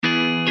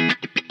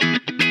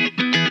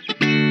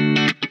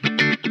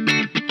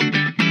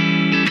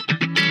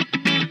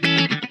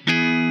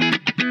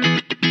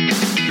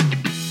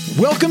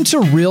Welcome to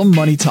Real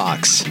Money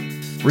Talks.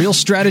 Real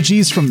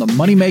strategies from the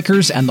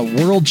moneymakers and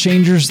the world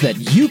changers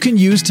that you can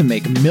use to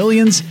make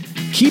millions,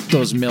 keep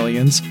those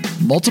millions,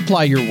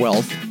 multiply your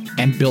wealth,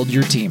 and build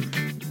your team.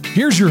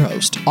 Here's your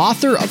host,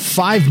 author of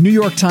 5 New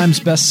York Times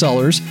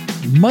bestsellers,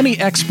 money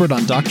expert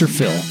on Dr.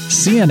 Phil,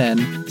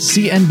 CNN,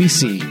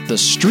 CNBC, The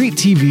Street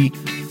TV,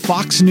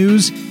 Fox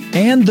News,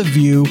 and The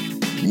View,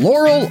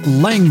 Loral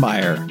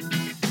Langemeier.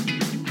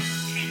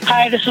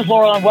 Hi, this is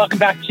Loral, and welcome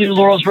back to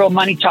Loral's Real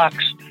Money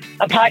Talks,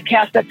 a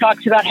podcast that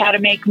talks about how to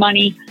make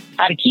money,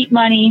 how to keep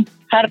money,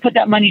 how to put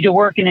that money to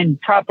work in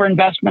proper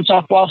investments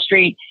off Wall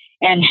Street,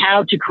 and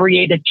how to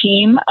create a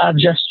team of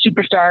just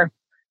superstar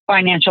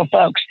financial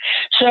folks.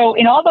 So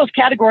in all those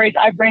categories,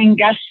 I bring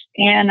guests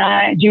and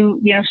I do,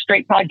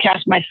 straight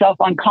podcasts myself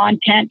on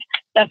content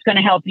that's going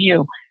to help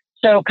you.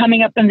 So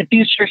coming up in the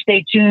future,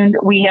 stay tuned.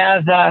 We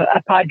have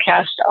a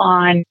podcast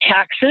on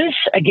taxes.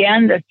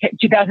 Again, the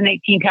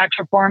 2018 tax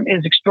reform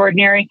is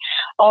extraordinary.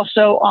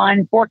 Also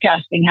on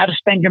forecasting, how to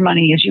spend your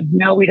money. As you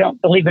know, we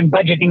don't believe in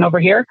budgeting over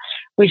here.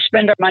 We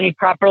spend our money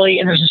properly,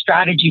 and there's a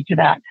strategy to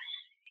that.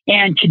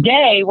 And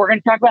today, we're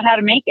going to talk about how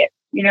to make it.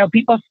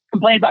 People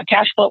complain about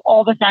cash flow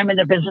all the time in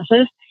their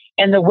businesses.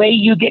 And the way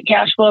you get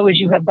cash flow is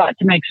you have got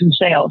to make some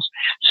sales.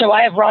 So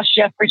I have Ross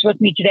Jeffries with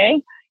me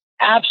today,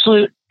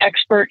 absolute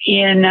expert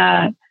in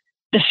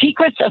the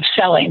secrets of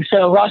selling.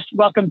 So Ross,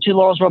 welcome to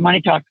Loral's Real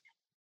Money Talk.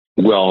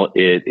 Well,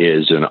 it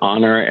is an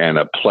honor and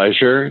a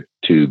pleasure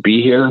to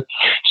be here,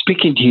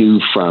 speaking to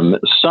you from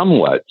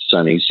somewhat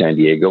sunny San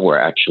Diego. We're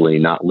actually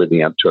not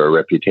living up to our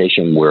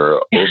reputation. We're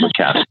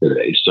overcast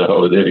today.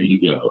 So there you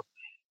go.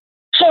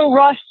 So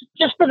Ross,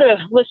 just for the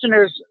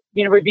listeners,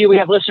 review, we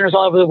have listeners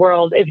all over the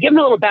world. Give them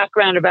a little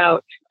background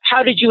about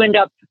how did you end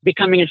up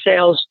becoming a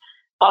sales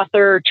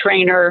author,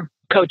 trainer,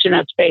 coach in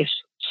that space?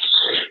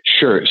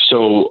 Sure.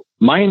 So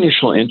my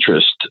initial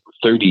interest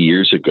 30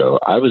 years ago,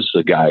 I was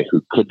the guy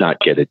who could not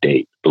get a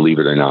date, believe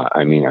it or not.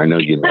 I mean, I know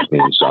you met me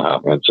and saw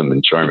how handsome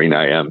and charming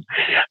I am.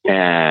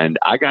 And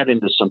I got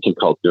into something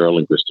called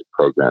neurolinguistic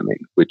programming,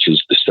 which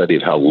is the study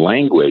of how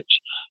language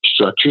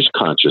structures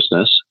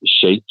consciousness,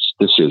 shapes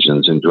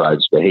decisions, and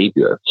drives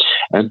behavior.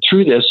 And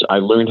through this, I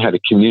learned how to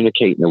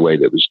communicate in a way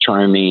that was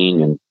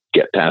charming and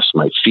get past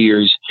my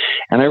fears.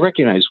 And I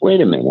recognized, wait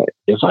a minute,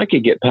 if I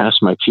could get past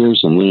my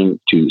fears and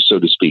lean to, so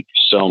to speak,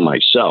 sell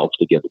myself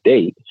to get a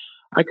date,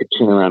 I could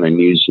turn around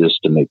and use this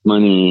to make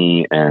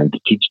money and to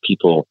teach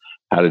people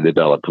how to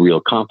develop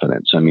real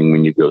confidence. I mean,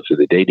 when you go through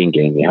the dating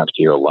game, you have to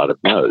hear a lot of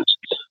no's.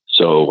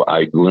 So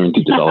I learned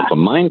to develop a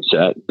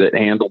mindset that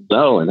handled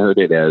no and heard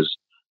it as,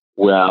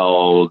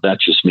 well, that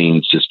just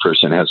means this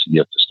person hasn't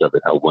yet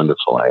discovered how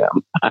wonderful I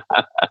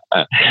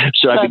am.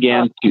 So I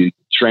began to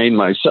train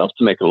myself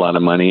to make a lot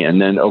of money. And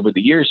then over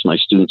the years, my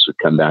students would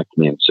come back to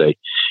me and say,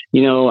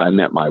 I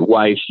met my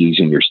wife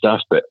using your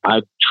stuff, but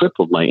I've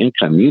tripled my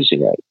income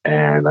using it.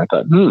 And I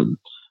thought,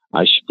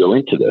 I should go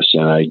into this.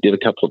 And I did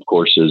a couple of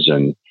courses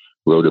and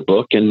wrote a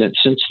book. And then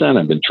since then,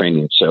 I've been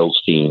training sales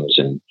teams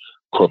and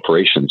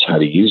corporations how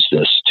to use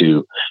this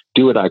to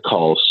do what I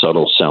call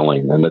subtle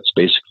selling. And that's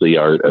basically the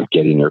art of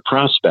getting their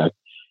prospect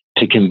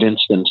to convince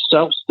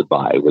themselves to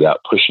buy without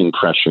pushing,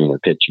 pressuring, or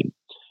pitching,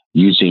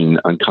 using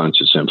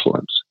unconscious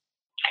influence.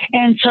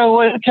 And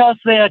so tell us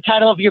the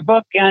title of your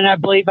book. And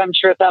I'm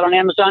sure it's out on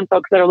Amazon.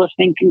 Folks that are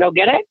listening can go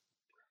get it.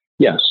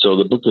 Yeah. So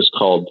the book is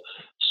called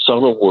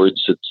Subtle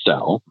Words That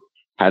Sell: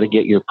 How to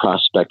Get Your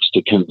Prospects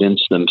to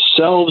Convince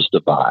Themselves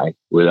to Buy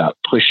Without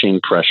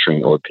Pushing,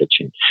 Pressuring, or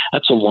Pitching.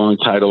 That's a long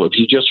title. If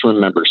you just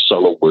remember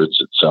Subtle Words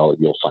That Sell,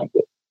 you'll find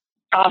it.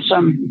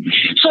 Awesome.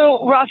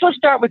 So, Ross, let's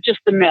start with just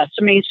the myths.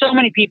 I mean, so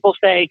many people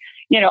say,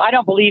 I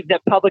don't believe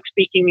that public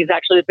speaking is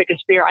actually the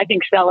biggest fear. I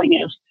think selling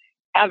is.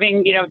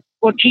 Having,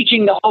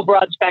 teaching the whole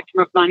broad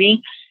spectrum of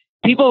money.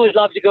 People would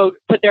love to go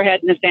put their head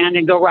in the sand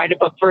and go write a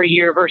book for a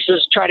year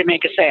versus try to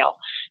make a sale.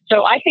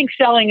 So I think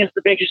selling is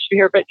the biggest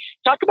fear. But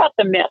talk about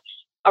the myths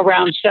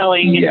around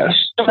selling and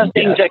some of the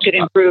things that could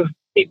improve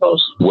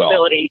people's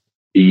ability.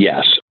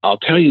 Yes. I'll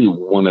tell you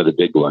one of the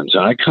big ones.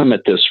 And I come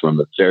at this from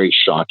a very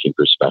shocking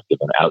perspective,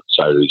 an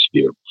outsider's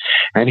view.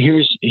 And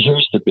here's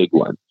the big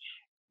one.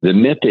 The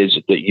myth is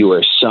that you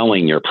are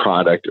selling your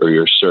product or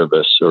your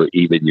service or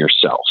even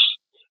yourself.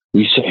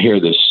 We hear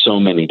this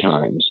so many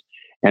times,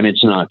 and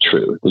it's not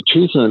true. The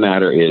truth of the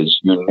matter is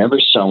you're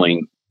never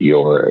selling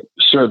your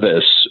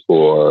service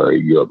or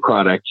your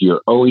product.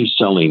 You're always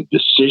selling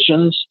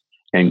decisions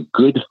and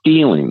good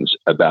feelings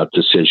about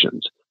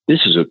decisions.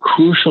 This is a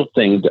crucial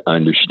thing to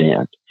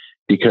understand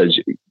because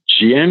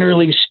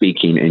generally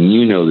speaking, and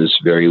you know this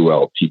very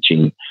well,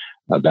 teaching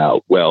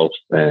about wealth,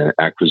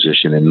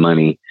 acquisition, and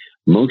money,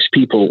 most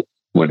people,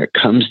 when it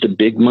comes to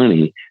big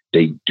money,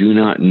 they do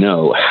not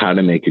know how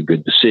to make a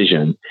good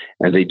decision,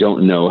 and they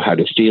don't know how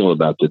to feel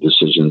about the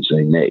decisions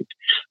they make.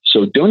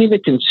 So don't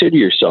even consider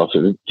yourself,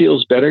 if it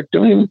feels better,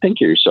 don't even think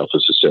of yourself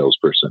as a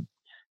salesperson.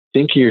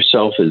 Think of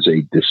yourself as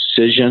a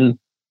decision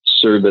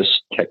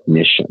service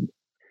technician.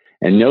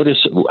 And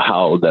notice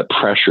how that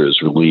pressure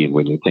is relieved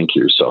when you think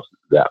of yourself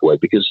that way,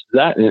 because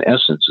that, in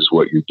essence, is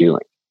what you're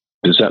doing.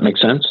 Does that make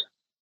sense?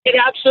 It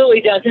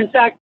absolutely does. In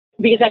fact,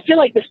 because I feel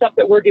like the stuff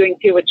that we're doing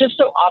too, it's just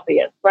so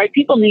obvious, right?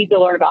 People need to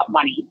learn about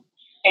money.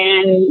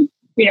 And,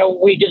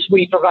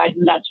 we provide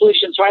them that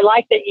solution. So I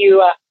like that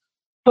you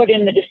put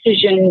in the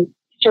decision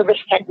service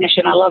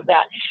technician. I love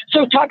that.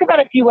 So talk about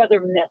a few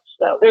other myths,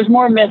 though. There's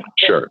more myths.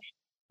 Sure.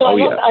 So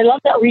I love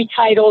that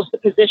retitles the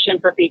position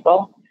for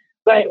people.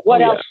 But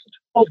what else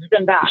holds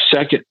them back?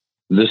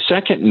 The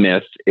second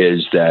myth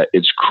is that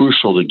it's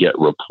crucial to get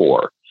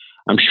rapport.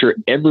 I'm sure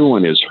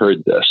everyone has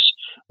heard this.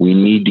 We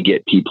need to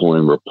get people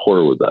in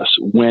rapport with us,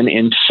 when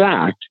in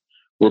fact,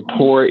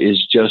 rapport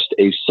is just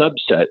a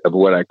subset of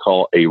what I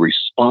call a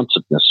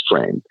responsiveness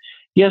frame.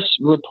 Yes,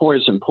 rapport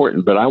is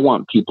important, but I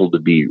want people to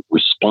be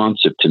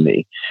responsive to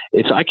me.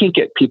 If I can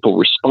get people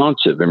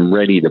responsive and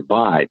ready to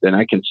buy, then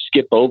I can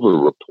skip over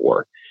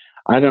rapport.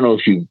 I don't know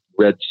if you've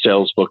read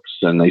sales books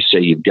and they say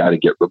you've got to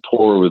get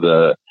rapport with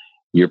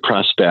your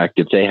prospect.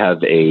 If they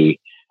have a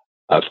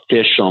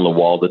fish on the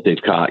wall that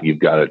they've caught, you've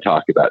got to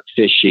talk about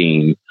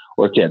fishing.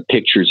 Or if they have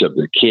pictures of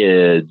their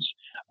kids,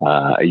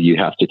 you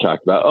have to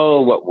talk about,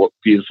 what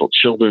beautiful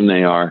children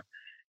they are.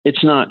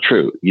 It's not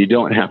true. You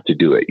don't have to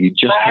do it. You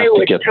just have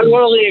to get them. I would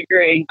totally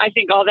agree. I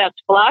think all that's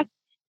fluff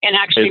and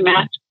actually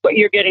match what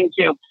you're getting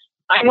to.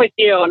 I'm with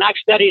you. And I've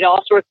studied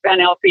all sorts of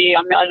NLP.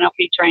 I'm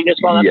NLP trained as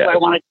well. That's why I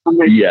wanted to come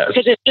with you.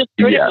 Because it's just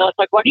critical. Yes. It's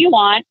like, what do you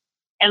want?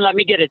 And let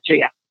me get it to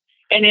you.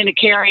 And in a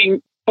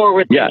caring,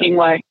 forward-thinking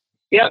way.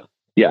 Yep.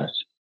 Yes.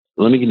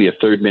 Let me give you a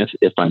third myth,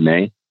 if I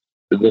may.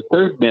 The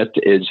third myth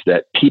is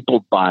that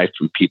people buy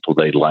from people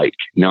they like.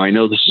 Now, I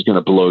know this is going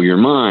to blow your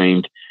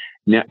mind.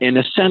 Now, in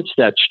a sense,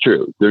 that's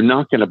true. They're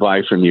not going to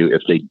buy from you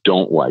if they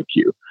don't like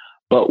you.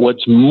 But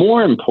what's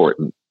more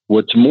important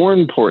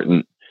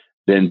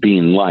than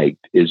being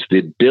liked is the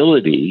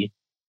ability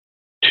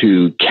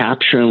to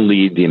capture and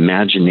lead the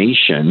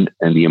imagination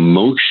and the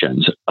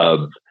emotions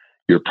of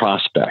your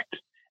prospect.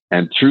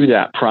 And through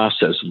that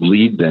process,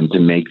 lead them to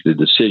make the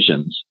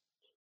decisions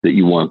that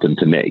you want them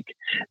to make.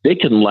 They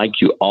can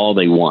like you all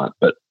they want,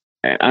 but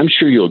I'm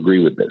sure you'll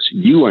agree with this.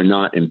 You are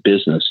not in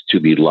business to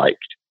be liked.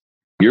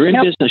 You're in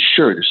business,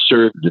 sure, to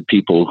serve the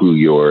people who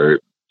you're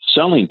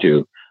selling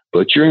to,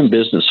 but you're in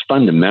business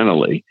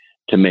fundamentally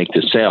to make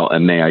the sale.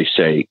 And may I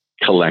say,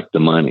 collect the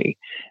money.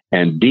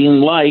 And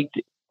being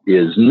liked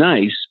is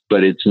nice,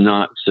 but it's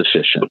not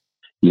sufficient.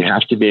 You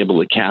have to be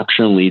able to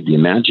capture and lead the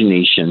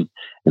imagination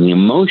and the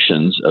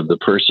emotions of the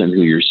person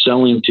who you're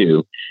selling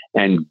to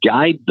and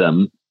guide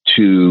them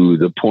to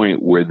the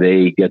point where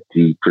they get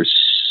the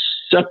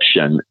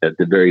perception, at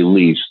the very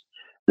least,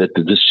 that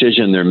the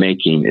decision they're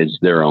making is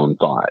their own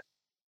thought.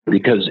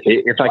 Because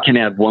if I can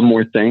add one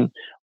more thing,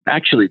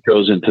 actually it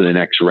goes into the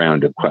next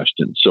round of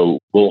questions. So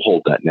we'll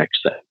hold that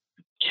next thing.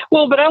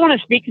 Well, but I want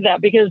to speak to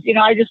that because,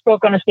 I just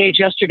spoke on a stage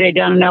yesterday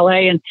down in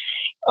LA and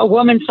a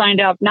woman signed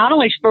up not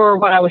only for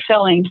what I was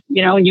selling,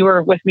 and you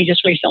were with me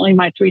just recently,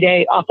 my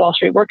 3-day off Wall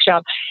Street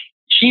workshop.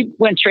 She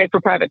went straight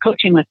for private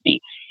coaching with me.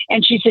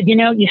 And she said,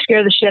 you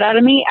scare the shit out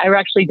of me. I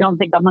actually don't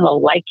think I'm going to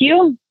like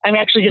you. I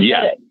actually just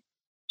said it.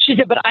 She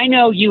said, but I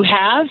know you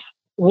have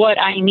what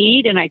I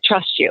need and I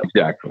trust you.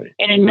 Exactly.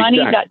 And in money,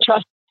 that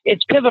trust,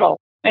 it's pivotal.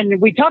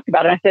 And we talked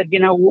about it. I said,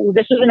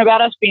 this isn't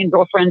about us being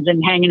girlfriends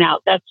and hanging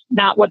out. That's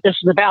not what this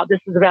is about. This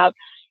is about,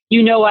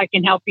 I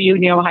can help you.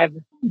 I have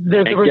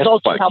the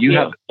results to help you.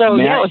 So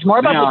it was more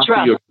about the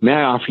trust. May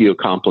I offer you a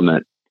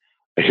compliment?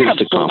 Here's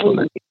the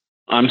compliment.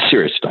 I'm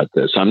serious about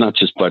this. I'm not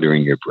just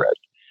buttering your bread.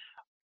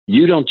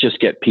 You don't just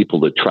get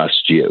people to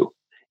trust you.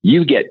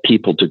 You get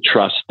people to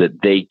trust that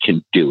they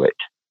can do it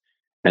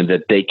and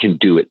that they can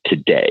do it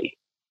today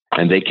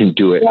and they can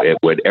do it at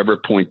whatever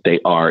point they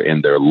are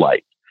in their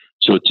life.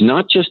 So it's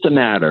not just a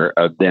matter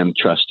of them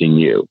trusting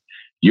you.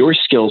 Your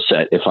skill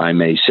set, if I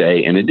may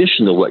say, in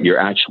addition to what you're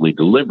actually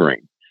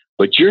delivering,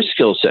 but your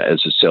skill set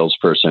as a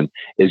salesperson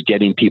is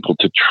getting people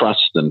to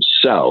trust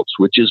themselves,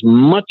 which is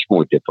much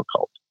more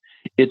difficult.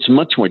 It's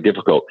much more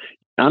difficult.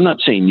 I'm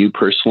not saying you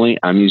personally,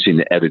 I'm using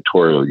the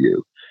editorial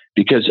you,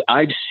 because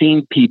I've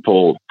seen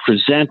people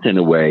present in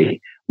a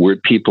way where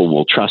people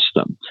will trust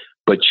them.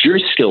 But your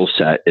skill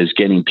set is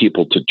getting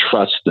people to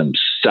trust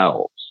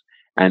themselves.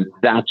 And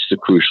that's the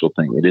crucial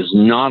thing. It is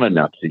not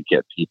enough to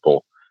get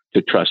people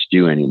to trust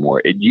you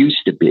anymore. It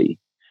used to be.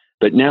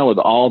 But now with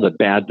all the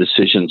bad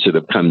decisions that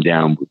have come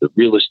down with the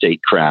real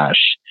estate crash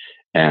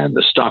and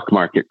the stock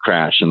market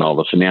crash and all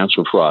the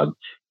financial fraud,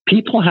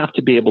 people have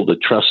to be able to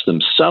trust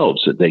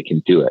themselves that they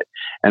can do it.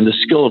 And the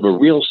skill of a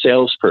real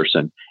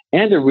salesperson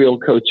and a real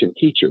coach and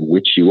teacher,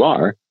 which you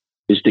are,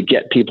 is to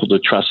get people to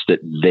trust that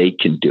they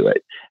can do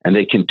it. And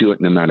they can do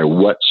it no matter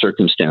what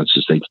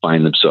circumstances they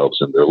find themselves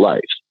in their life.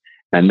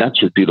 And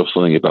that's the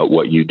beautiful thing about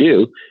what you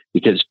do,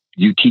 because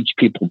you teach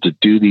people to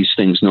do these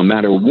things no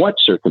matter what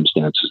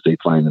circumstances they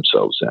find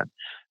themselves in.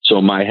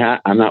 So my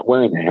hat, I'm not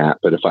wearing a hat,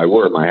 but if I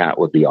were, my hat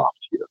would be off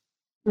to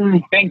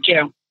you. Thank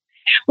you.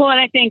 Well, and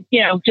I think,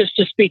 just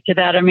to speak to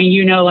that, I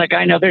mean, like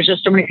I know there's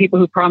just so many people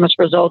who promise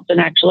results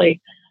and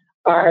actually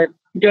are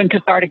doing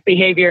cathartic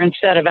behavior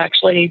instead of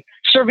actually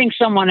serving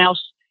someone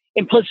else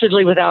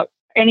implicitly without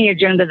any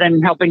agenda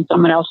than helping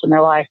someone else in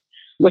their life,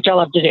 which I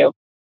love to do.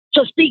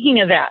 So speaking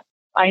of that,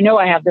 I know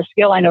I have the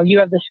skill. I know you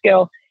have the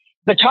skill.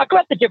 But talk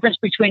about the difference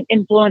between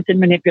influence and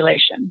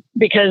manipulation,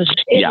 because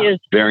it is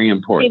very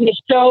important. It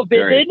is so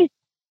vivid.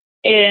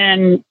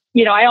 And,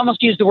 I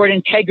almost use the word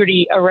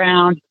integrity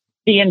around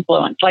the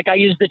influence. Like I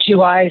use the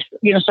two I's,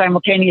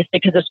 simultaneously,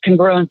 because there's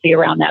congruency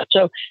around that.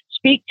 So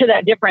speak to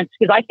that difference,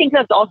 because I think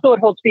that's also what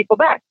holds people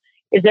back,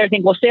 is they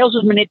think, well, sales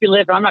is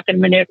manipulative. I'm not going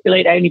to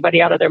manipulate anybody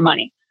out of their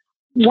money.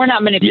 We're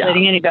not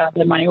manipulating anybody out of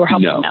their money. We're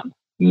helping them.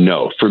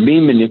 No, for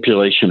me,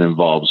 manipulation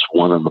involves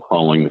one of the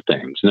following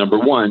things. Number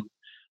one,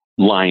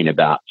 lying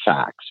about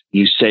facts.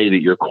 You say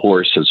that your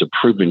course has a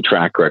proven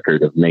track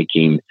record of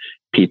making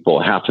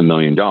people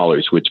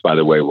 $500,000, which, by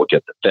the way, will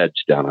get the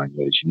feds down on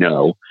you, as you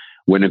know,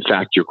 when in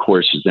fact your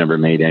course has never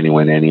made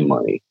anyone any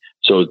money.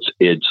 So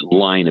it's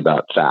lying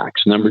about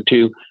facts. Number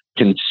two,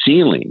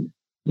 concealing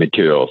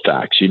material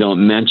facts. You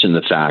don't mention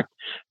the fact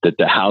that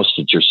the house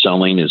that you're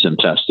selling is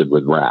infested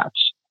with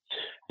rats.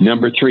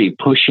 Number three,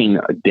 pushing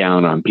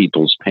down on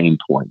people's pain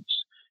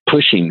points,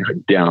 pushing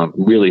down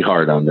really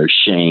hard on their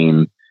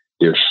shame,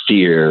 their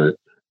fear,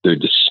 their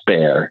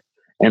despair.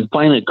 And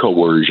finally,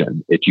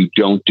 coercion. If you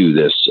don't do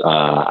this,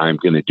 I'm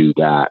going to do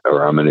that,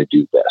 or I'm going to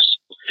do this.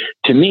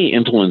 To me,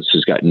 influence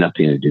has got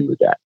nothing to do with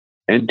that.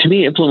 And to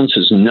me, influence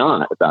is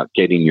not about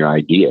getting your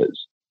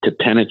ideas to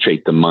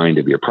penetrate the mind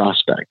of your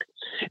prospect.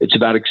 It's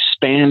about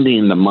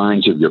expanding the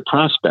minds of your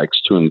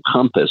prospects to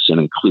encompass and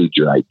include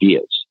your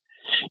ideas.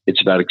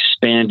 It's about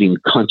expanding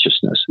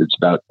consciousness. It's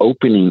about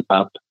opening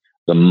up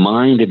the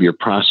mind of your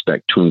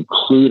prospect to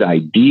include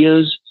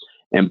ideas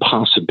and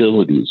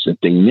possibilities that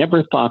they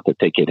never thought that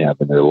they could have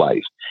in their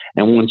life.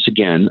 And once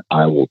again,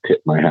 I will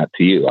tip my hat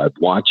to you. I've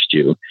watched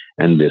you,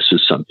 and this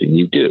is something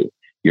you do.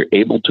 You're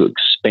able to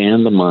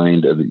expand the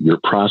mind of your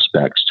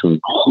prospects to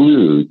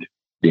include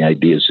the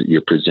ideas that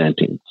you're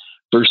presenting.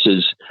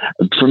 Versus,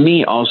 for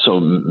me,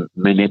 also,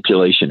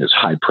 manipulation is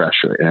high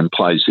pressure. It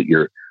implies that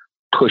you're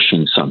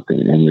pushing something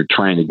and you're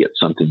trying to get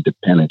something to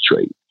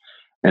penetrate.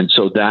 And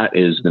so that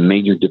is the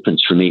major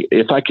difference for me.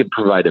 If I could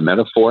provide a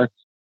metaphor,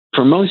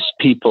 for most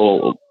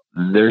people,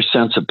 their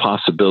sense of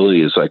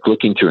possibility is like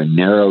looking through a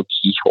narrow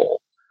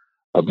keyhole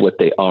of what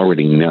they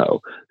already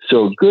know.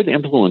 So a good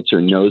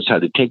influencer knows how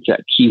to take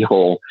that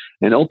keyhole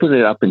and open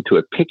it up into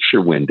a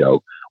picture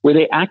window where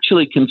they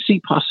actually can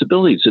see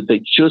possibilities that they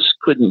just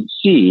couldn't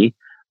see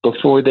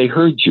before they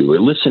heard you or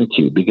listened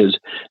to you because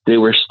they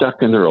were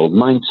stuck in their old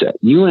mindset.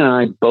 You and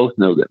I both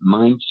know that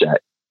mindset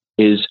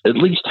is at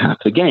least half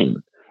the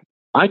game.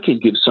 I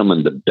could give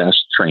someone the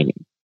best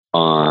training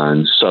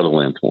on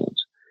subtle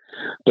influence.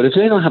 But if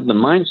they don't have the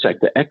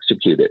mindset to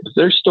execute it, if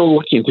they're still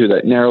looking through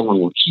that narrow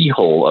little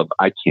keyhole of,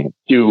 I can't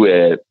do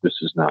it, this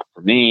is not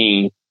for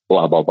me,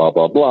 blah, blah, blah,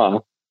 blah, blah,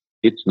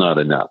 it's not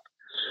enough.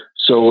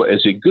 So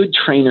as a good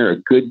trainer, a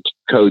good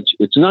coach,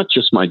 it's not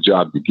just my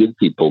job to give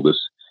people this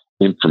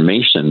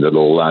information that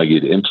will allow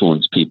you to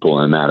influence people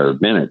in a matter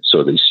of minutes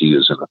so they see you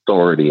as an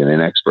authority and an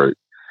expert.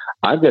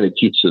 I've got to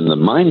teach them the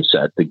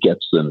mindset that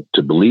gets them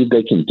to believe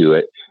they can do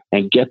it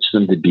and gets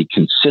them to be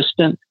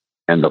consistent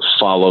and to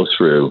follow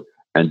through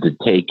and to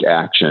take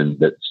action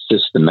that's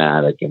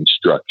systematic and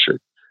structured,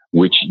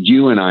 which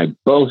you and I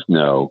both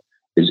know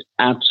is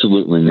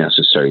absolutely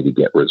necessary to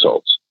get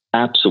results.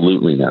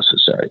 Absolutely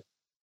necessary.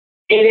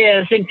 It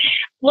is. And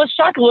let's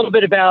talk a little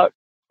bit about,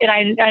 and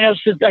I know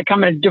this is like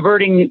I'm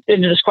diverting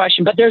into this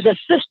question, but there's a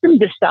system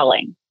to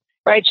selling,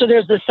 right? So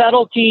there's the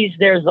subtleties,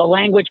 there's the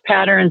language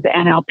patterns, the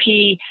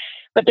NLP,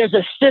 but there's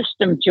a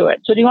system to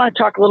it. So do you want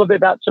to talk a little bit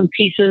about some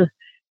pieces,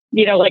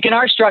 like in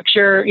our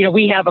structure,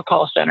 we have a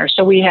call center.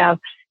 So we have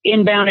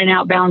inbound and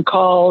outbound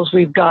calls.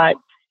 We've got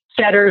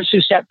setters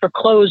who set for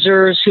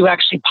closers who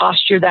actually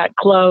posture that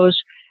close.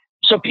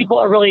 So people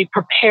are really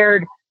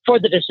prepared for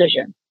the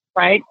decision,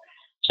 right?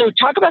 So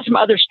talk about some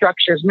other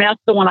structures. I mean,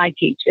 that's the one I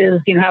teach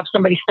is, have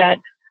somebody set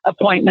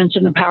appointments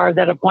and the power of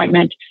that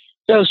appointment.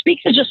 So speak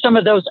to just some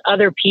of those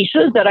other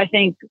pieces that I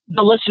think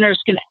the listeners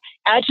can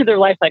add to their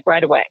life like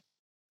right away.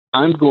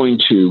 I'm going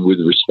to, with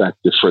respect,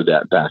 defer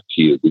that back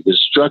to you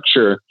because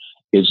structure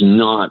is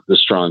not the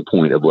strong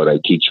point of what I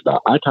teach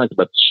about. I talk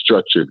about the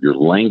structure of your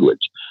language,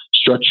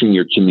 structuring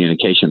your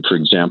communication. For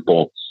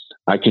example,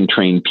 I can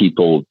train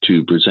people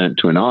to present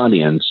to an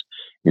audience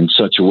in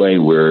such a way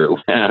where,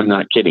 I'm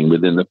not kidding,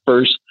 within the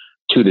first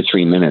 2 to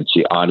 3 minutes,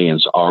 the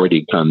audience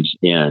already comes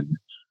in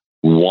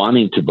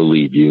wanting to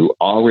believe you,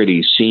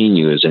 already seeing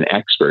you as an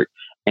expert,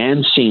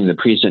 and seeing the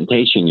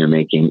presentation you're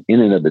making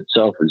in and of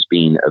itself as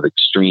being of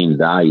extreme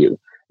value.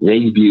 They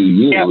view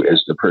you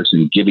as the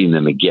person giving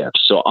them a gift.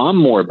 So I'm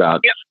more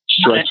about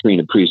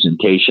structuring a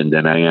presentation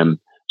than I am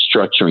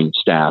structuring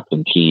staff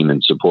and team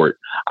and support.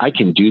 I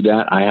can do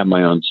that. I have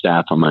my own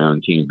staff on my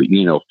own team, but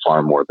you know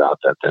far more about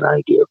that than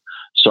I do.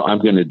 So I'm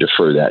going to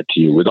defer that to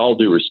you with all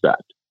due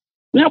respect.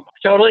 Nope,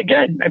 totally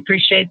good. I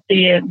appreciate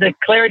the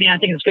clarity. I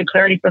think it's good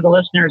clarity for the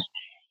listeners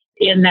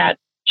in that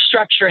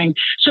structuring.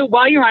 So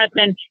while you're on it,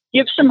 then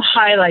give some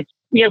highlights,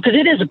 because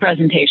it is a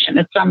presentation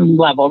at some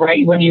level,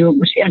 right? When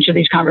you enter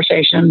these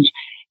conversations,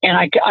 and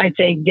I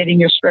say getting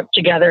your script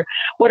together,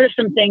 what are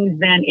some things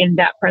then in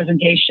that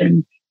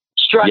presentation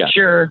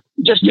structure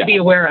just to be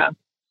aware of.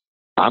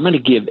 I'm going to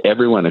give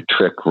everyone a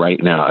trick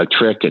right now, a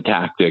trick, a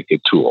tactic, a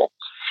tool.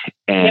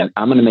 And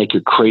I'm going to make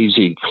a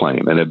crazy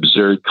claim, an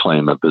absurd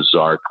claim, a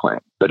bizarre claim,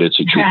 but it's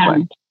a true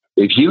claim.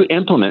 If you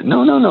implement,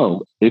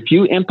 if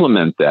you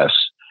implement this,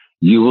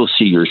 you will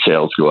see your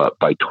sales go up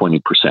by 20%.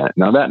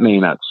 Now, that may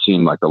not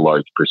seem like a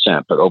large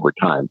percent, but over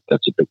time,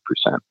 that's a big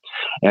percent.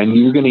 And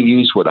you're going to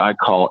use what I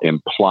call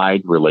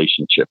implied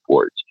relationship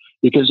words.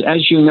 Because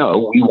as you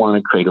know, we want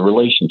to create a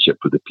relationship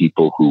with the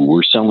people who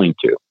we're selling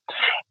to.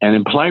 And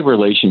implied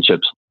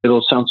relationships,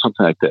 it'll sound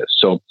something like this.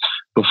 So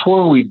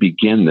before we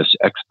begin this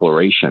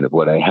exploration of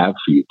what I have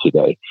for you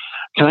today,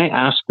 can I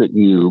ask that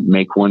you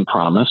make one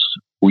promise?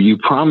 Will you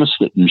promise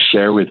that you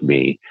share with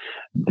me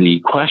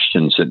the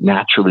questions that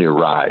naturally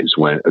arise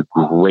when a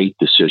great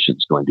decision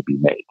is going to be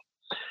made?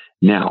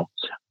 Now,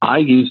 I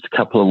used a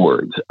couple of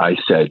words. I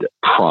said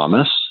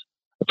promise.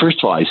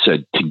 First of all, I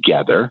said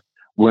together.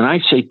 When I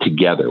say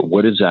together,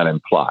 what does that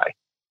imply?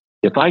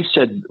 If I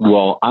said,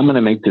 well, I'm going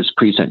to make this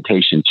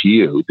presentation to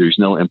you, there's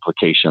no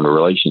implication of a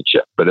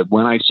relationship. But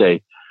when I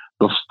say,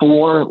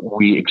 before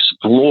we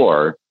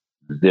explore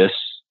this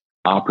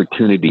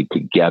opportunity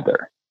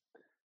together,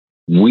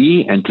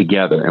 we and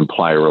together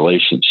imply a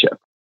relationship.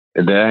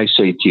 And then I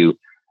say to you,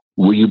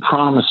 will you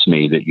promise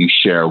me that you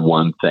share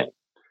one thing?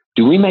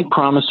 Do we make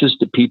promises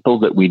to people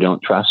that we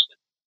don't trust?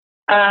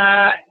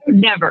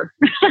 Never.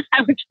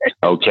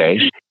 Okay.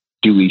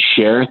 Do we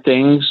share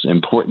things,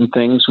 important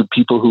things with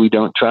people who we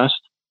don't trust?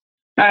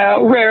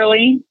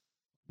 Rarely.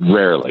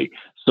 Rarely.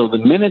 So the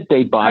minute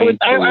they buy into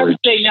I would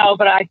say no,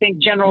 but I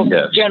think general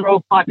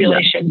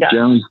population does.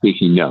 Generally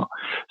speaking, no.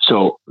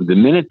 So the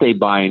minute they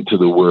buy into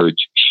the words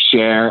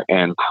share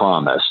and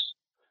promise,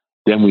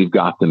 then we've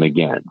got them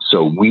again.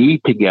 So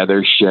we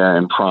together share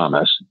and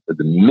promise.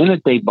 The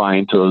minute they buy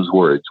into those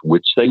words,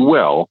 which they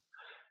will,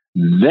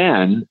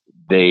 then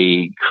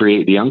they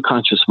create, the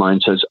unconscious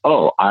mind says,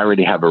 oh, I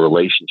already have a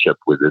relationship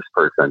with this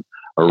person,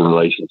 a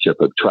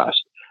relationship of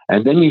trust.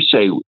 And then you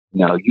say,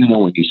 now,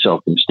 when you sell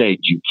from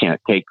stage, you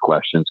can't take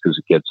questions because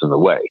it gets in the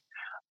way.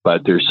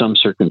 But there's some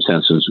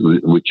circumstances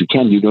which you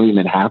can, you don't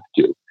even have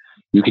to.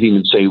 You can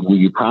even say, will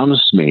you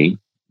promise me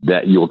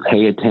that you'll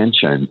pay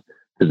attention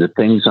to the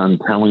things I'm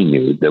telling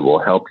you that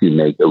will help you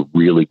make a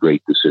really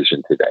great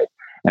decision today?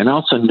 And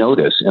also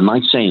notice, am I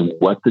saying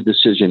what the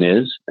decision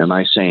is? Am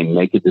I saying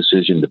make a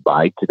decision to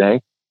buy today?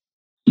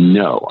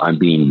 No, I'm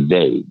being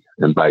vague.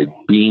 And by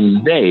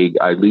being vague,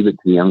 I leave it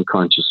to the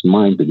unconscious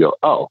mind to go,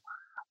 oh,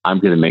 I'm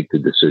going to make the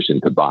decision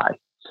to buy.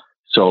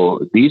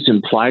 So these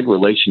implied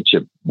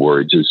relationship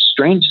words, as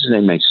strange as they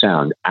may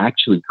sound,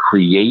 actually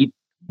create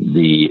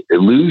the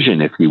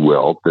illusion, if you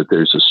will, that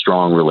there's a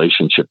strong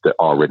relationship that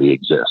already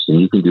exists.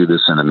 And you can do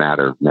this in a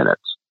matter of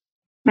minutes.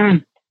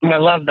 I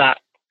love that.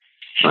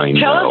 I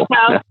know.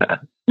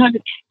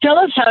 Tell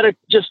us how to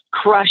just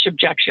crush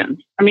objections.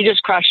 I mean,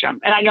 just crush them.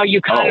 And I know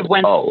you kind of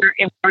went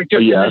in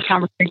this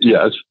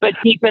conversation, but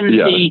deepen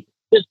the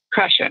just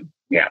crush them.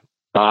 Yeah.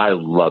 I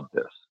love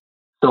this.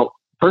 So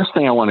first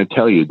thing I want to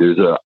tell you, there's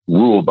a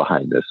rule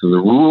behind this. And the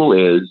rule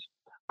is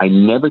I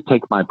never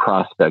take my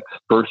prospects'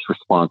 first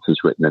responses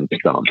written in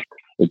stone.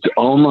 It's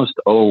almost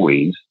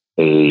always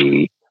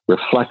a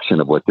reflection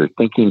of what they're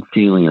thinking,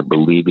 feeling, or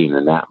believing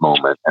in that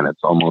moment, and it's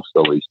almost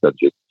always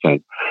subject to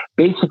change.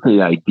 Basically,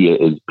 the idea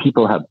is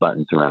people have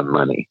buttons around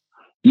money.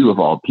 You of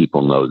all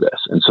people know this.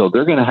 And so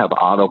they're going to have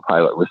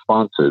autopilot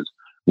responses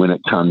when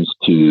it comes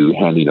to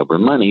handing over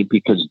money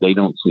because they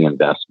don't see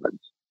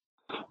investments.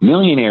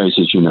 Millionaires,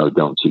 as you know,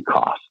 don't see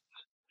costs.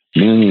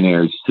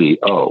 Millionaires see,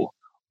 oh,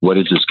 what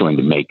is this going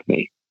to make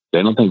me?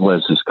 They don't think, what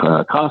is this going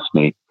to cost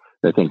me?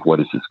 They think, what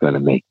is this going to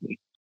make me?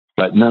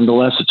 But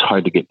nonetheless, it's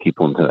hard to get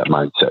people into that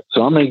mindset.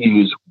 So I'm going to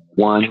use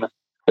one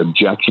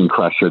objection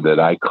crusher that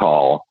I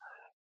call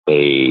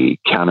a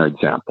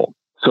counterexample.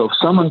 So if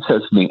someone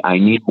says to me, I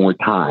need more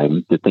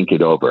time to think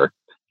it over,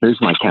 here's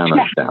my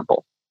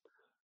counterexample.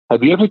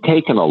 Have you ever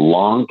taken a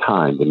long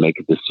time to make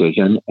a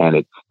decision and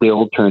it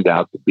still turned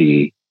out to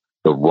be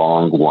the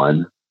wrong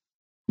one?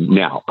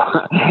 Now,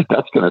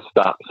 that's going to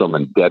stop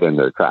someone dead in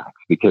their tracks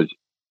because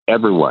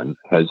everyone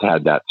has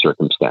had that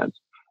circumstance.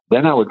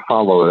 Then I would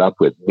follow it up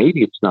with,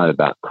 maybe it's not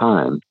about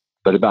time,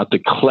 but about the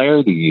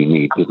clarity you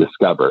need to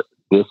discover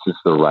this is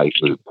the right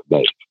move to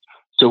make.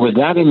 So with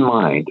that in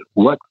mind,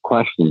 what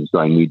questions do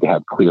I need to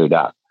have cleared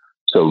up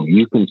so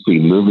you can see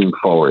moving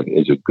forward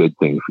is a good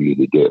thing for you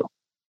to do?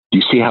 Do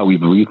you see how we've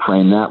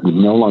reframed that? We've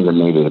no longer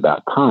made it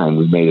about time.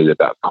 We've made it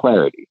about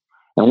clarity.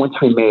 And once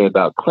we made it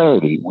about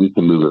clarity, we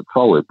can move it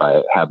forward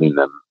by having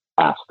them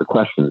ask the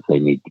questions they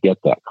need to get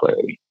that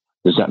clarity.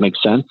 Does that make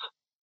sense?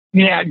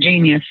 Yeah,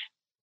 genius.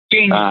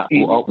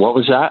 What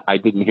was that? I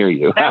didn't hear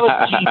you. That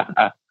was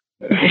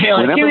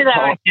genius. Give me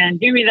that one again.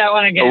 Give me that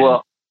one again.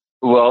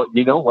 Well,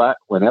 you know what?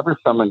 Whenever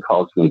someone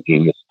calls me a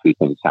genius, two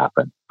things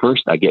happen.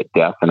 First, I get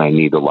deaf and I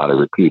need a lot of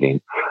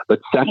repeating.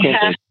 But second,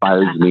 it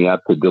inspires me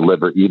up to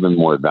deliver even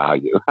more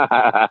value.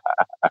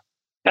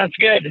 That's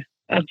good.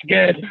 That's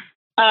good.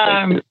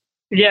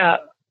 Yeah,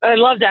 I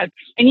love that.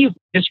 And you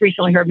just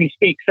recently heard me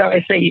speak. So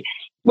I say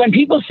when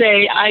people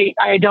say,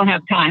 I don't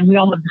have time, we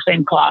all have the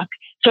same clock.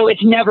 So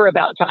it's never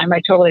about time.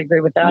 I totally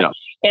agree with that. No.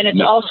 And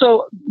it's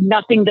also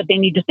nothing that they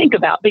need to think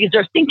about because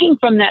they're thinking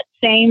from that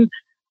same,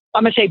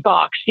 I'm going to say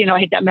box. I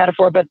hate that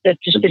metaphor, but that's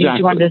just the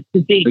easy one to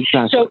see.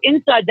 Exactly. So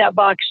inside that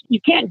box,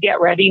 you can't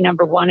get ready,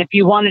 number one. If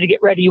you wanted to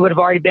get ready, you would have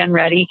already been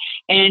ready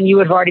and you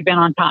would have already been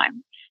on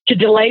time. To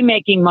delay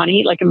making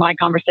money, like in my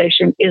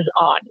conversation, is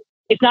odd.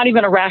 It's not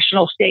even a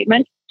rational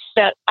statement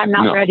that I'm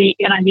not ready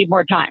and I need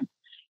more time.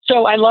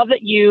 So I love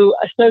that you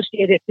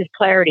associate it with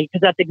clarity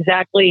because that's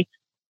exactly,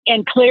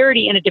 and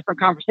clarity in a different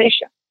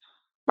conversation,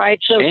 right?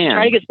 So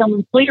try to get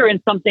someone clear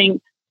in something,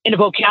 in a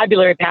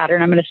vocabulary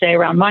pattern, I'm going to say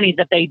around money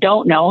that they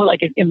don't know,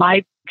 like in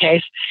my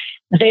case,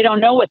 they don't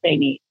know what they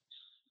need.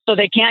 So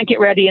they can't get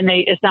ready and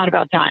it's not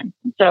about time.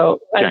 So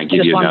can I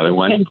give you another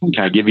one?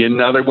 Can I give you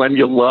another one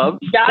you love?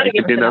 Got to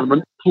give me another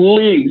one.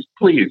 Please.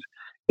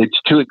 It's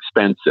too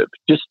expensive.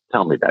 Just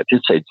tell me that.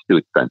 Just say it's too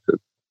expensive.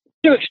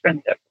 Too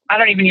expensive. I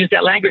don't even use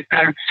that language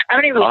pattern. I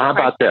don't even. How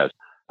about this?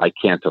 I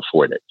can't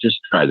afford it. Just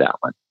try that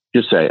one.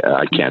 Just say,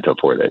 I can't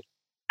afford it.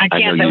 I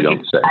can't. I know you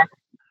don't say.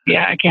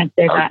 Yeah, I can't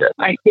say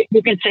that.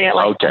 You can say it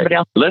like somebody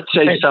else. Let's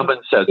say someone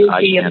says,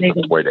 I can't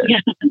afford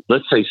it.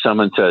 Let's say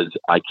someone says,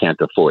 I can't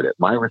afford it.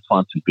 My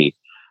response would be,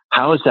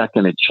 how is that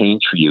going to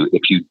change for you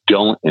if you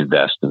don't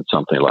invest in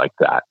something like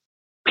that?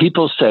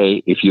 People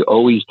say, if you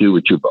always do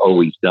what you've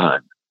always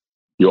done,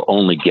 you'll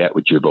only get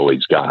what you've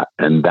always got.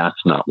 And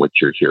that's not what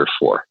you're here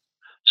for.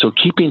 So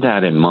keeping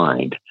that in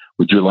mind,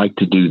 would you like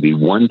to do the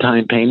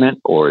one-time payment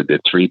or the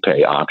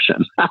 3-pay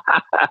option?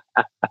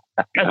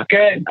 That's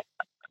good.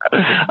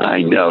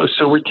 I know.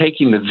 So we're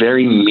taking the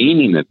very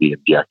meaning of the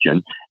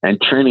objection and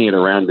turning it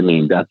around to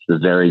mean that's the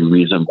very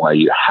reason why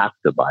you have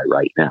to buy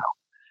right now.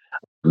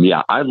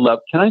 Yeah,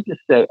 can I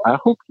just say, I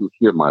hope you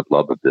hear my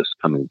love of this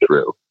coming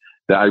through,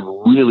 that I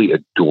really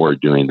adore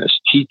doing this,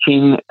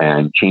 teaching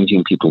and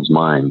changing people's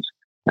minds.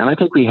 And I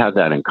think we have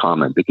that in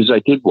common because I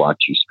did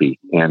watch you speak.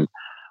 And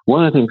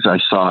one of the things I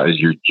saw is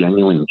your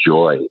genuine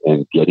joy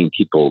in getting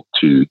people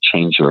to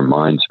change their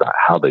minds about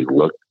how they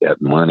look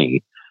at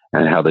money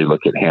and how they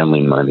look at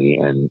handling money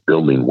and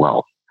building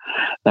wealth.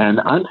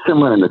 And I'm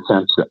similar in the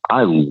sense that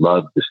I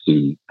love to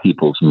see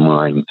people's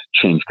minds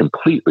change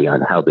completely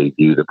on how they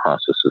view the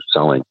process of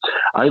selling.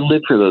 I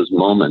live for those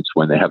moments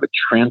when they have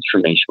a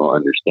transformational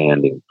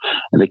understanding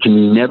and they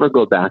can never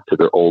go back to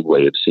their old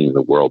way of seeing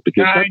the world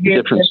because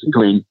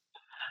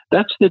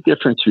that's the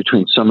difference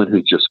between someone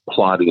who's just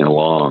plodding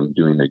along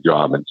doing their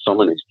job and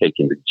someone who's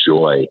taking the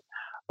joy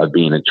of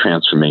being a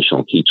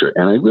transformational teacher.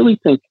 And I really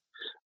think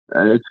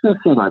it's going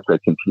to seem like I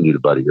continue to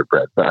butter your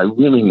bread, but I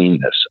really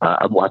mean this.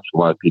 I've watched a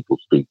lot of people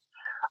speak.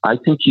 I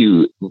think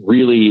you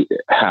really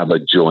have a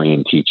joy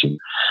in teaching.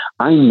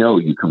 I know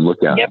you can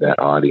look out at that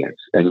audience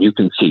and you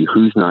can see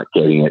who's not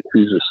getting it,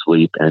 who's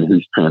asleep, and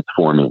who's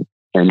transforming.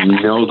 And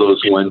you know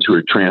those ones who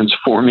are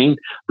transforming,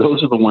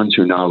 those are the ones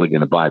who are not only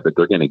going to buy, but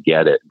they're going to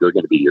get it. They're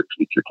going to be your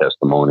future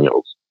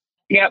testimonials.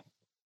 Yep.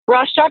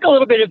 Ross, talk a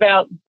little bit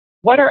about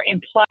what are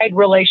implied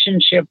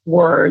relationship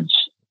words,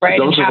 right?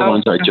 Those are the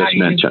ones I just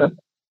mentioned.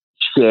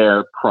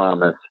 Share,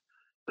 promise,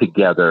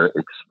 together,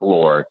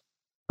 explore.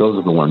 Those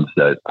are the ones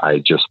that I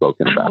just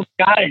spoken about.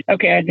 Oh, got it.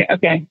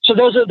 Okay. So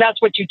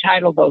that's what you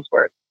titled those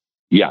words.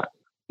 Yeah.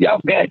 Oh,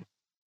 good.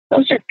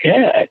 Those are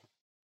good.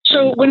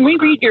 So when we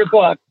read your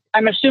book,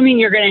 I'm assuming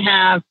you're going to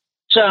have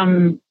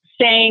some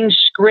sayings,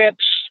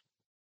 scripts.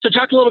 So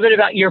talk a little bit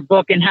about your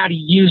book and how to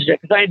use it.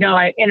 Because I know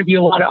I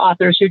interview a lot of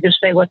authors who just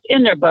say what's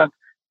in their book.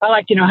 I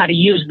like to know how to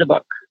use the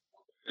book.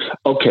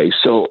 Okay,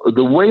 so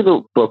the way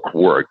the book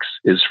works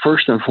is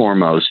first and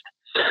foremost,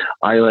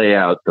 I lay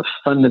out the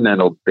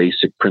fundamental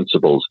basic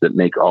principles that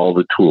make all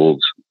the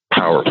tools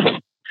powerful.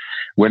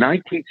 When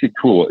I teach a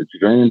tool, it's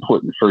very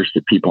important first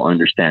that people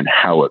understand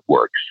how it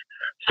works.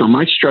 So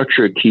my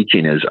structure of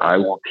teaching is I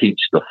will teach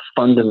the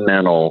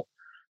fundamental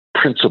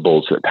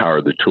principles that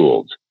power the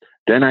tools.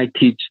 Then I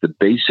teach the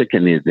basic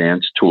and the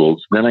advanced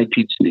tools. Then I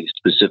teach the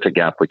specific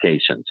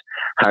applications,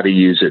 how to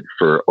use it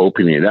for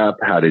opening it up,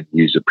 how to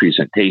use a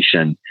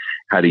presentation,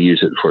 how to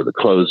use it for the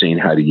closing,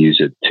 how to use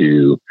it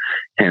to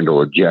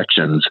handle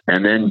objections,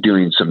 and then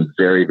doing some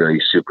very,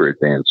 very super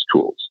advanced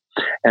tools.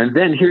 And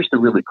then here's the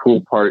really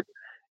cool part.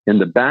 In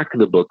the back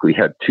of the book, we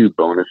have 2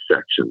 bonus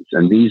sections,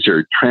 and these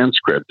are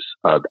transcripts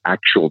of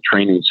actual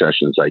training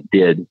sessions I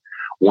did.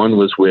 One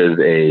was with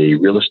a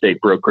real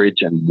estate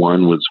brokerage, and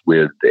one was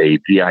with a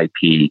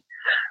VIP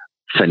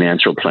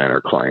financial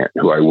planner client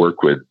who I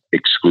work with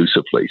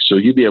exclusively. So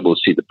you'll be able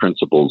to see the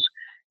principles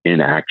in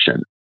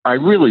action. I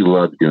really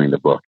loved doing the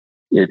book.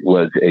 It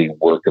was a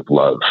work of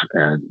love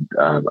and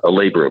a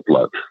labor of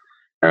love.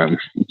 I'm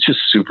just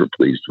super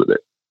pleased with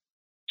it.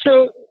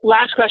 So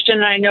last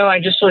question, I know I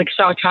just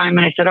saw time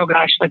and I said, oh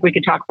gosh, we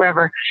could talk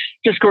forever.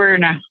 Just we're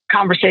in a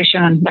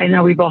conversation I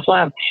know we both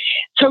love.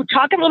 So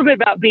talk a little bit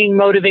about being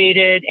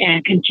motivated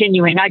and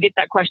continuing. I get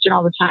that question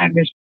all the time.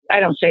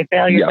 I don't say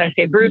failures, I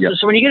say bruises. Yep.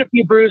 So when you get a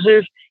few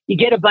bruises, you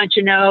get a bunch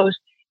of no's,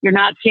 you're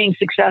not seeing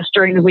success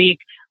during the week.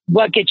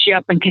 What gets you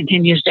up and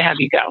continues to have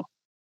you go?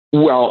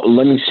 Well,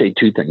 let me say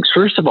 2 things.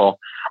 First of all,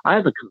 I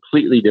have a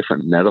completely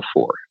different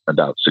metaphor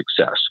about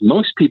success.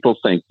 Most people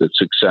think that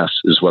success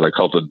is what I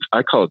call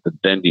it the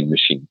vending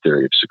machine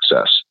theory of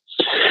success.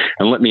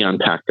 And let me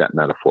unpack that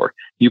metaphor.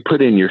 You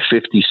put in your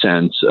 50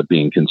 cents of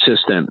being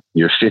consistent,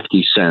 your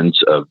 50 cents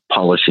of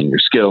polishing your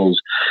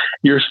skills,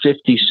 your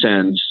 50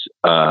 cents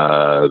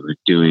of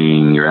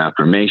doing your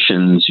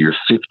affirmations, your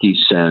 50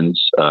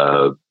 cents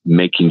of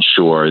making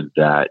sure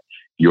that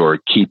you're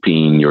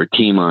keeping your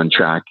team on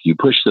track. You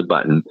push the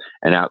button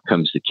and out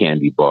comes the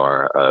candy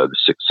bar of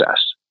success.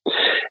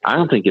 I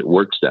don't think it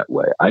works that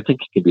way. I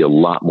think it can be a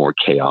lot more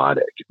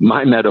chaotic.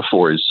 My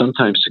metaphor is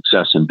sometimes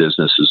success in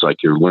business is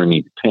like you're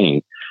learning to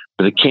paint,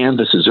 but the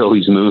canvas is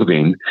always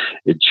moving.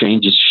 It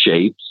changes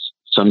shapes.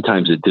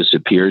 Sometimes it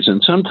disappears.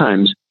 And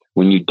sometimes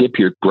when you dip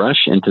your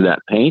brush into that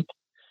paint,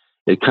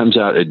 it comes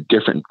out a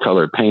different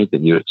color paint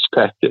than you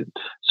expected.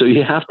 So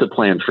you have to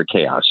plan for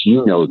chaos.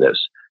 You know this.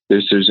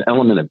 There's an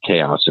element of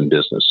chaos in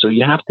business. So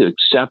you have to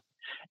accept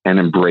and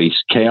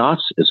embrace chaos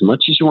as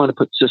much as you want to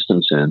put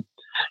systems in.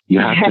 You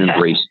have to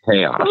embrace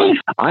chaos.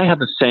 I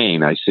have a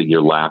saying. I say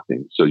you're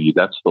laughing. So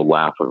that's the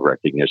laugh of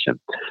recognition.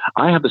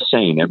 I have a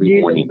saying every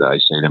morning that I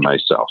say to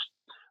myself.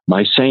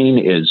 My saying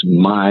is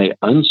my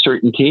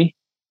uncertainty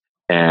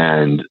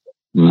and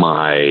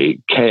my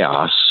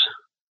chaos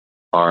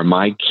are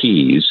my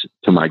keys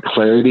to my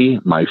clarity,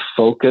 my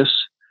focus,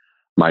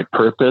 my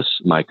purpose,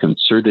 my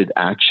concerted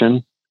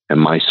action, and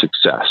my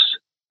success.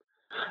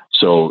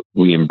 So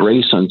we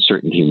embrace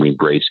uncertainty and we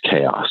embrace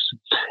chaos.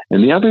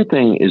 And the other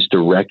thing is to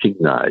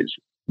recognize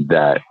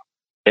that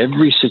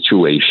every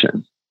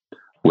situation,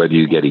 whether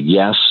you get a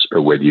yes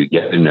or whether you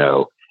get a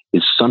no,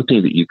 is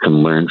something that you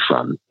can learn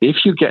from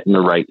if you get in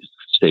the right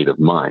state of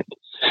mind.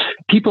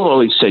 People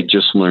always say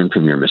just learn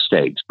from your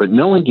mistakes, but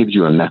no one gives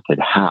you a method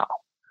how.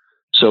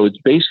 So it's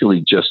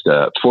basically just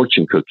a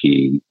fortune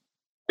cookie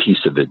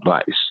piece of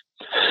advice.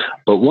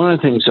 But one of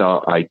the things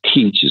I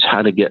teach is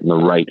how to get in the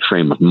right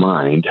frame of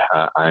mind.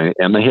 I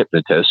am a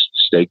hypnotist.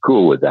 Stay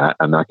cool with that.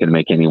 I'm not going to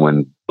make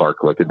anyone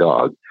bark like a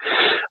dog.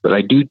 But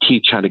I do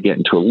teach how to get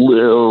into a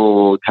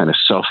little kind of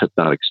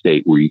self-hypnotic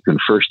state where you can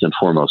first and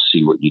foremost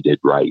see what you did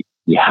right.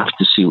 You have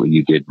to see what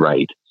you did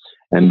right.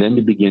 And then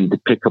to begin to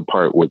pick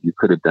apart what you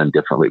could have done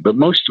differently. But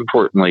most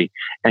importantly,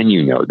 and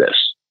you know this,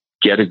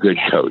 get a good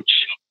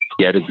coach.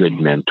 Get a good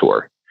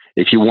mentor.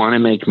 If you want to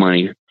make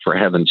money, for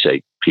heaven's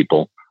sake,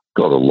 people,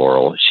 go to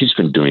Laurel. She's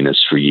been doing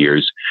this for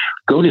years.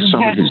 Go to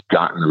someone who's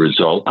gotten the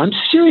result. I'm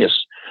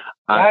serious.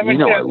 I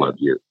love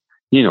you.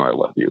 You know I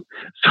love you.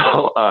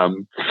 So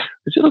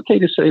is it okay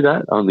to say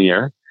that on the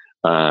air?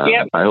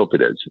 Yep. I hope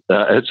it is.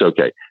 It's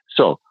okay.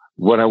 So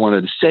what I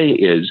wanted to say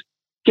is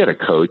get a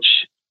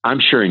coach. I'm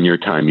sure in your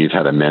time you've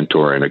had a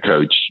mentor and a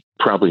coach,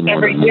 probably more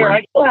every than year. one.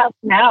 I still have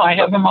now. I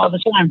have them all the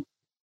time.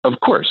 Of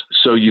course.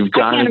 So you've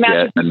got to get... I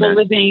can't imagine people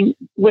living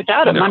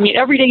without them. No. I mean,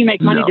 every day you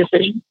make money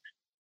decisions.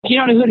 If you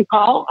don't know who to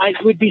call, I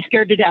would be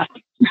scared to death.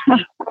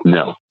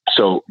 No.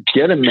 So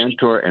get a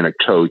mentor and a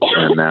coach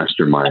and a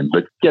mastermind,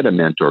 but get a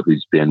mentor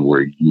who's been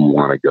where you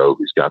want to go,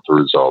 who's got the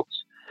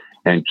results,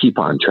 and keep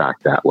on track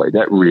that way.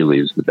 That really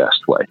is the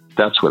best way.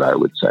 That's what I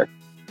would say.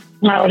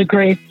 I would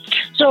agree.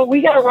 So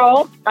we got to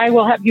roll. I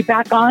will have you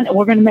back on, and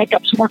we're going to make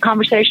up some more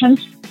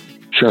conversations.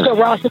 Sure. So,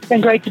 Ross, it's been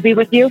great to be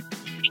with you.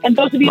 And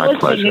those of you listening,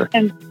 pleasure. you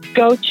can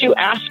go to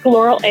Ask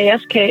Laurel,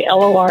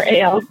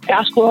 AskLoral,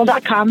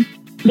 AskLaurel.com.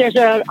 There's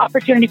an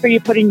opportunity for you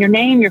to put in your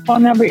name, your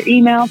phone number, your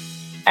email,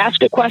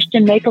 ask a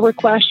question, make a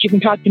request. You can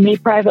talk to me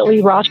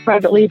privately, Ross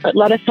privately, but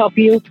let us help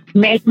you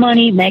make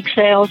money, make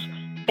sales,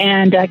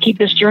 and keep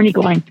this journey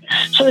going.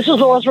 So this is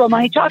Laurel's Real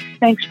Money Talk.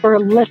 Thanks for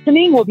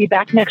listening. We'll be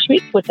back next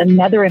week with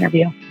another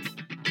interview.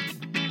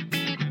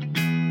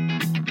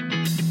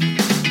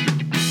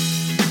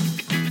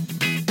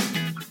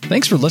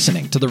 Thanks for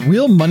listening to the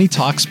Real Money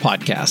Talks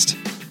podcast.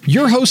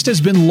 Your host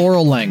has been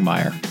Laurel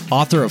Langmeyer,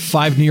 author of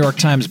 5 New York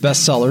Times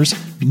bestsellers,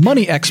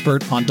 money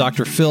expert on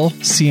Dr. Phil,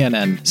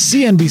 CNN,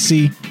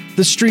 CNBC,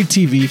 The Street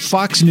TV,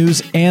 Fox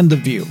News, and The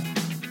View.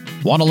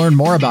 Want to learn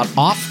more about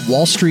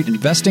off-Wall Street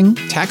investing,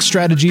 tax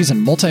strategies,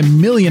 and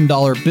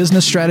multi-million-dollar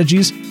business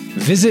strategies?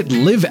 Visit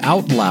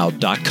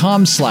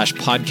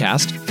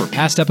liveoutloud.com/podcast for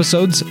past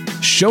episodes,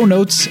 show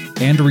notes,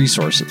 and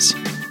resources.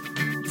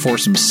 For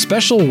some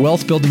special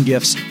wealth-building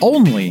gifts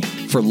only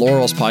for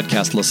Laurel's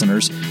podcast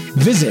listeners,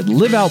 visit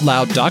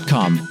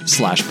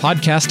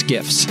liveoutloud.com/podcast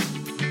gifts.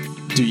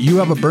 Do you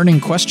have a burning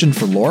question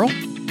for Laurel?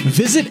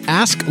 Visit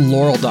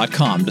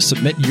asklaurel.com to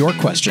submit your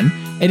question,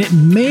 and it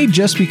may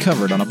just be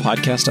covered on a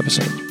podcast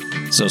episode.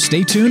 So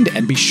stay tuned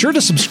and be sure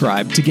to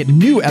subscribe to get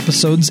new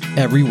episodes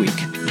every week.